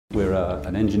We're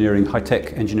an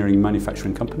high-tech engineering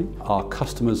manufacturing company. Our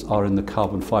customers are in the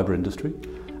carbon fibre industry,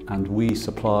 and we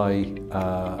supply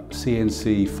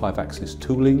CNC 5-axis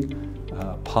tooling,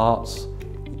 parts,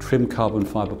 trim carbon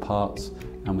fibre parts,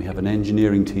 and we have an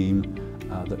engineering team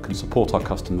that can support our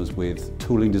customers with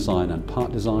tooling design and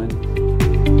part design.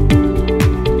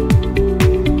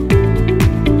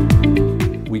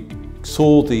 We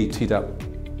saw the TDAP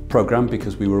programme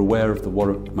because we were aware of the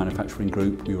Warwick Manufacturing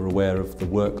Group, we were aware of the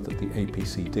work that the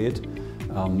APC did,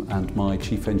 and my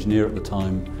chief engineer at the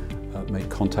time made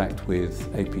contact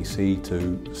with APC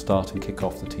to start and kick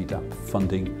off the TDAP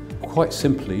funding. Quite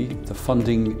simply, the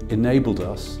funding enabled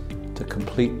us to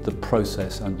complete the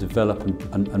process and develop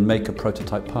and make a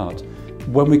prototype part.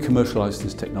 When we commercialise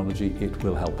this technology, it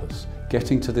will help us.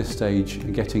 Getting to this stage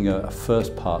and getting a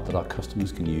first part that our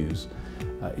customers can use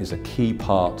is a key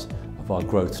part of our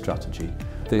growth strategy.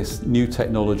 This new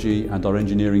technology and our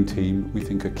engineering team, we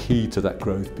think, are key to that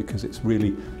growth because it's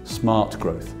really smart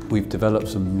growth. We've developed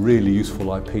some really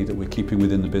useful IP that we're keeping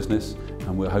within the business,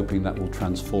 and we're hoping that will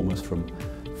transform us from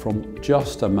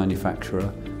just a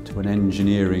manufacturer to an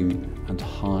engineering and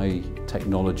high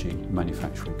technology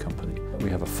manufacturing company.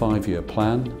 We have a 5-year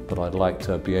plan, but I'd like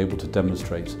to be able to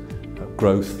demonstrate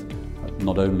growth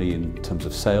not only in terms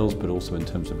of sales but also in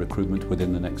terms of recruitment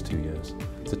within the next 2 years.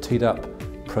 The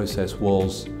TDAP process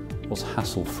was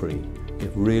hassle-free.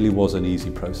 It really was an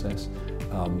easy process.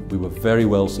 We were very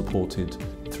well supported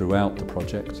throughout the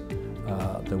project.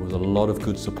 There was a lot of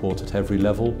good support at every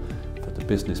level for the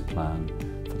business plan,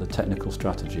 for the technical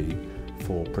strategy,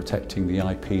 for protecting the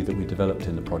IP that we developed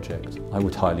in the project. I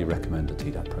would highly recommend the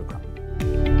TDAP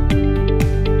programme.